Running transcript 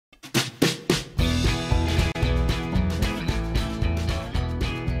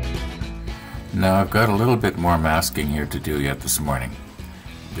Now I've got a little bit more masking here to do yet this morning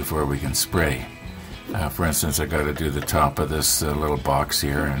before we can spray. For instance, I got to do the top of this little box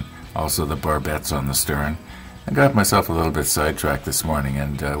here and also the barbettes on the stern. I got myself a little bit sidetracked this morning,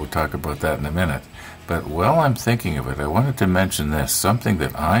 and we'll talk about that in a minute. But while I'm thinking of it, I wanted to mention this, something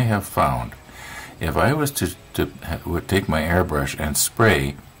that I have found. If I was to take my airbrush and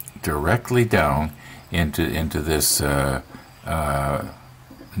spray directly down into this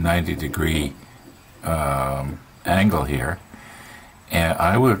 90-degree angle here, and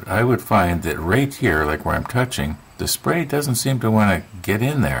I would find that right here, like where I'm touching, the spray doesn't seem to want to get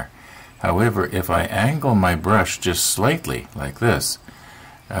in there. However, if I angle my brush just slightly, like this,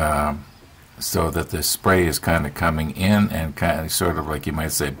 so that the spray is kind of coming in and kind of sort of like you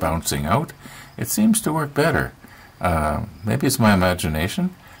might say bouncing out, it seems to work better. Maybe it's my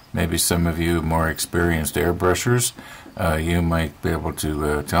imagination. Maybe some of you more experienced airbrushers, you might be able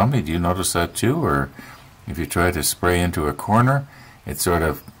to tell me, do you notice that too? Or if you try to spray into a corner, it sort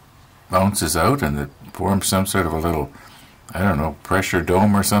of bounces out and it forms some sort of a little, I don't know, pressure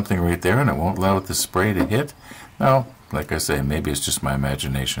dome or something right there, and it won't allow the spray to hit. Now, like I say, maybe it's just my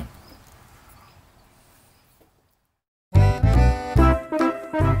imagination.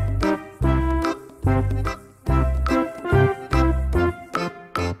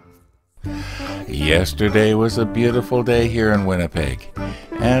 Yesterday was a beautiful day here in Winnipeg,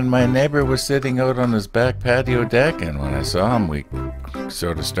 and my neighbor was sitting out on his back patio deck, and when I saw him, we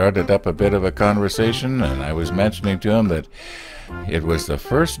sort of started up a bit of a conversation, and I was mentioning to him that it was the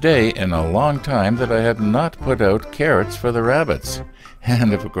first day in a long time that I had not put out carrots for the rabbits.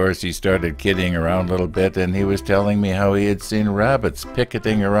 And of course he started kidding around a little bit, and he was telling me how he had seen rabbits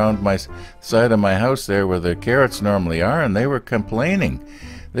picketing around my side of my house there where the carrots normally are, and they were complaining.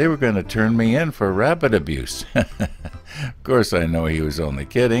 They were going to turn me in for rabbit abuse. Of course, I know he was only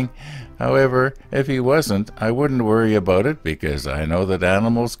kidding. However, if he wasn't, I wouldn't worry about it, because I know that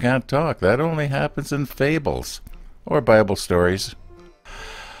animals can't talk. That only happens in fables or Bible stories.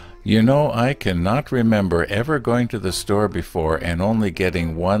 You know, I cannot remember ever going to the store before and only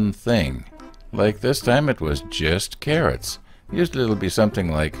getting one thing. Like this time it was just carrots. Usually it'll be something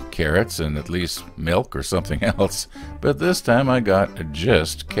like carrots and at least milk or something else, but this time I got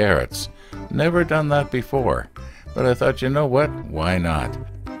just carrots. Never done that before, but I thought, you know what, why not?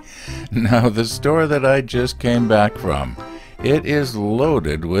 Now, the store that I just came back from, it is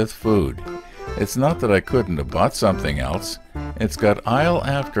loaded with food. It's not that I couldn't have bought something else. It's got aisle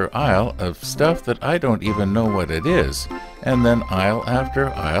after aisle of stuff that I don't even know what it is, and then aisle after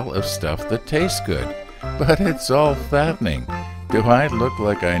aisle of stuff that tastes good. But it's all fattening. Do I look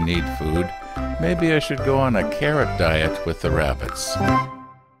like I need food? Maybe I should go on a carrot diet with the rabbits.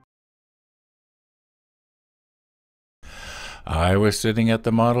 I was sitting at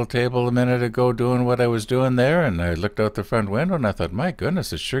the model table a minute ago doing what I was doing there, and I looked out the front window and I thought, my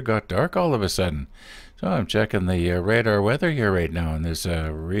goodness, it sure got dark all of a sudden. So I'm checking the radar weather here right now, and there's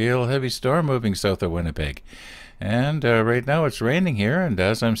a real heavy storm moving south of Winnipeg. And right now it's raining here, and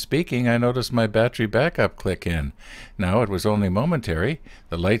as I'm speaking, I noticed my battery backup click in. Now, it was only momentary.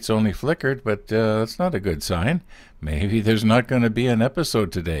 The lights only flickered, but that's not a good sign. Maybe there's not going to be an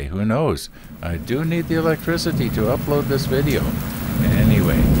episode today. Who knows? I do need the electricity to upload this video.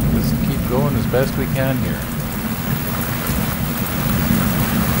 Anyway, let's keep going as best we can here.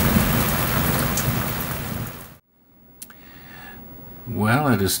 Well,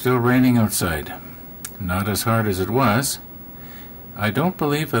 it is still raining outside. Not as hard as it was. I don't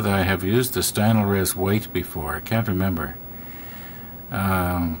believe that I have used the Stynylrez white before. I can't remember.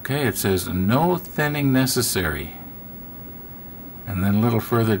 Okay, it says no thinning necessary. And then a little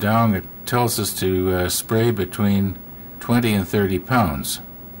further down it tells us to spray between 20 and 30 pounds.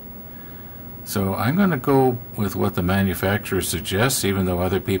 So I'm going to go with what the manufacturer suggests, even though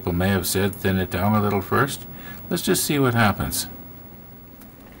other people may have said thin it down a little first. Let's just see what happens.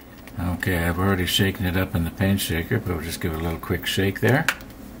 Okay, I've already shaken it up in the paint shaker, but we'll just give it a little quick shake there.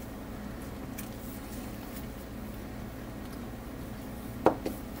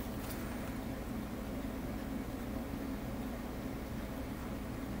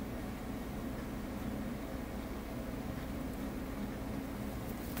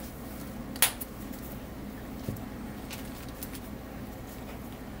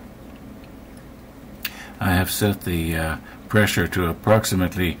 I have set the pressure to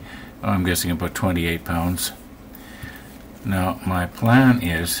approximately, I'm guessing about 28 pounds. Now my plan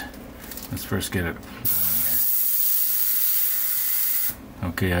is, let's first get it.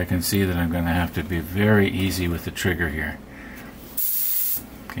 Okay, I can see that I'm going to have to be very easy with the trigger here.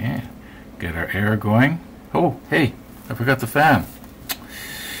 Okay, get our air going. Oh, hey, I forgot the fan.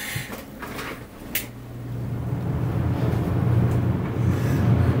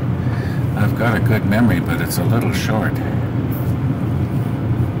 got a good memory, but it's a little short.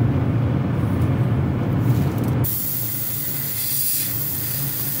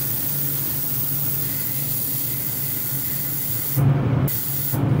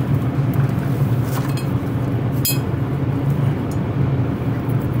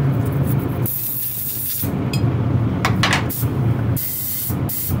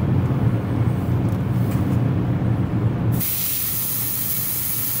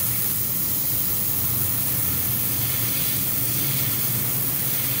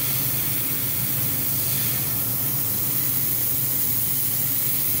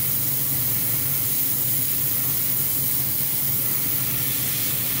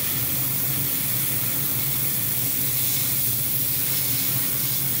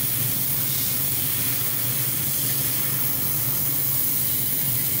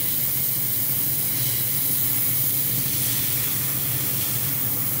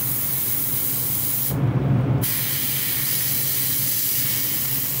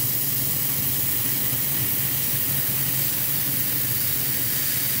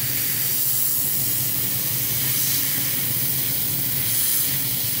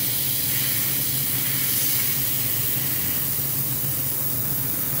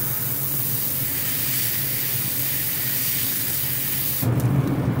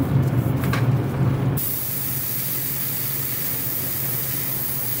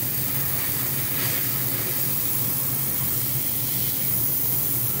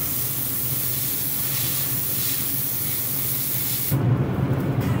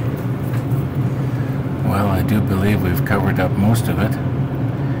 Well, I do believe we've covered up most of it,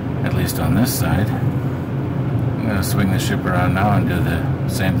 at least on this side. I'm going to swing the ship around now and do the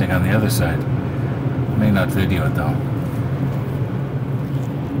same thing on the other side. May not video it though.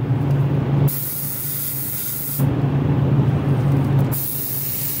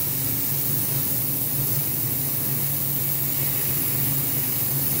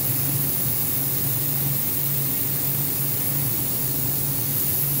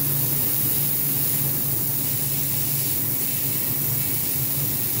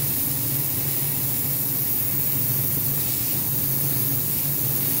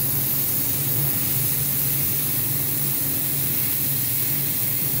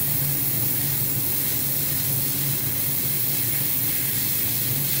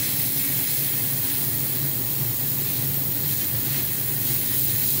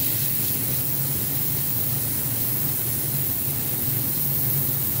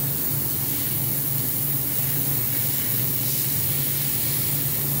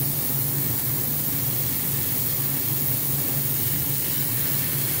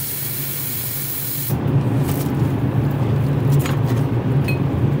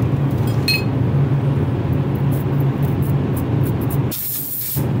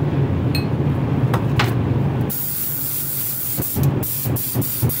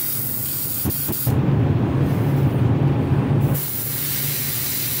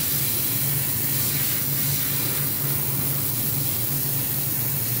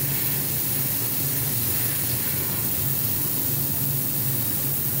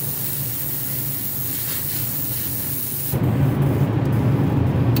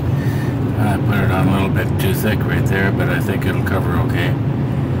 Too thick right there, but I think it'll cover okay.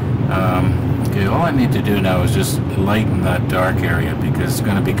 Okay, all I need to do now is just lighten that dark area because it's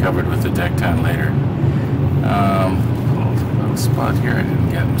going to be covered with the deck tan later. Little spot here I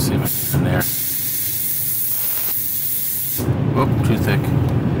didn't get. See if it's in there. Whoop, too thick.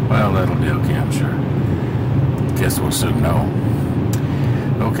 Well, that'll be okay, I'm sure. Guess we'll soon know.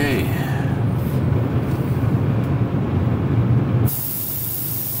 Okay.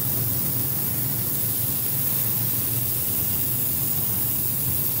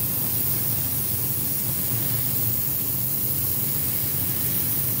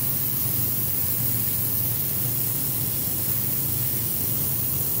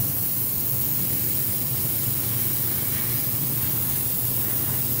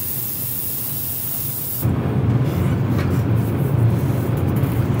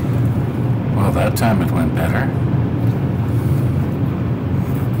 That time it went better.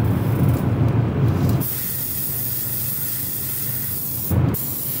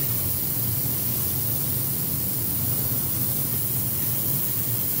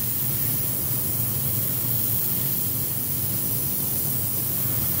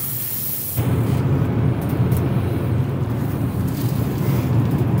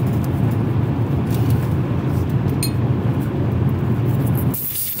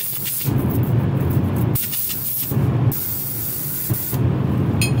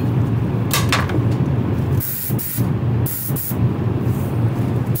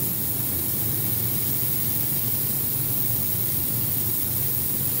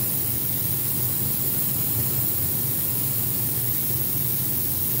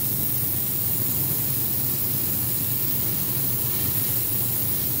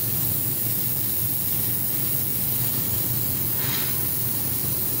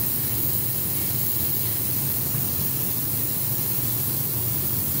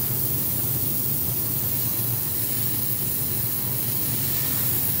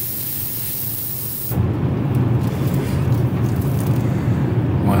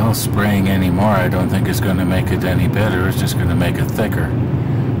 Well, spraying anymore I don't think is going to make it any better. It's just going to make it thicker.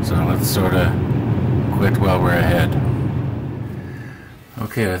 So let's sort of quit while we're ahead.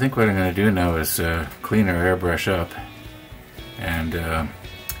 Okay, I think what I'm going to do now is clean our airbrush up. And the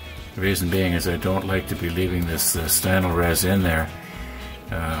reason being is I don't like to be leaving this Stanlres in there.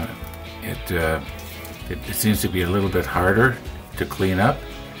 It seems to be a little bit harder to clean up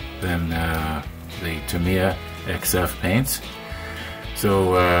than the Tamiya XF paints.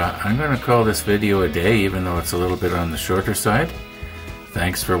 So I'm going to call this video a day, even though it's a little bit on the shorter side.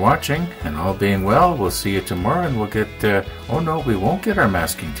 Thanks for watching, and all being well, we'll see you tomorrow, and we'll get, oh no, we won't get our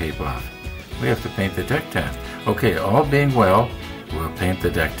masking tape off. We have to paint the deck tan. Okay, all being well, we'll paint the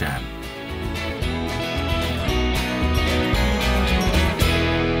deck tan.